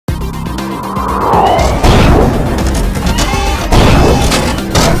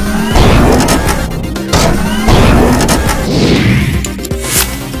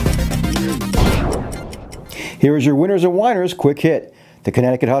Here is your winners and whiners quick hit. The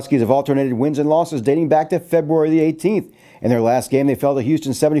Connecticut Huskies have alternated wins and losses dating back to February the 18th. In their last game, they fell to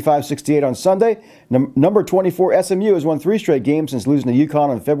Houston 75-68 on Sunday. Number 24 SMU has won 3 straight games since losing to UConn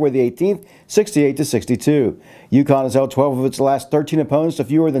on February the 18th, 68-62. UConn has held 12 of its last 13 opponents to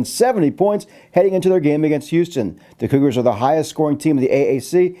fewer than 70 points heading into their game against Houston. The Cougars are the highest scoring team in the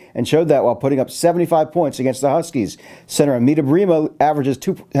AAC and showed that while putting up 75 points against the Huskies. Center Amida Brimah averages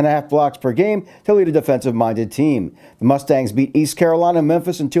 2.5 blocks per game to lead a defensive-minded team. The Mustangs beat East Carolina,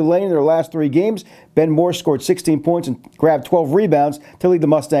 Memphis, and Tulane in their last 3 games. Ben Moore scored 16 points and grabbed 12 rebounds to lead the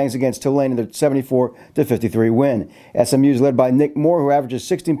Mustangs against Tulane in their 74-53 win. SMU is led by Nick Moore, who averages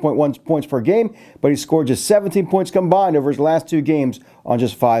 16.1 points per game, but he scored just 17 points combined over his last 2 games on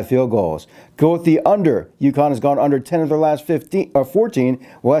just 5 field goals. Go with the under. UConn has gone under 10 of their last 14,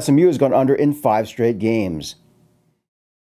 while SMU has gone under in 5 straight games.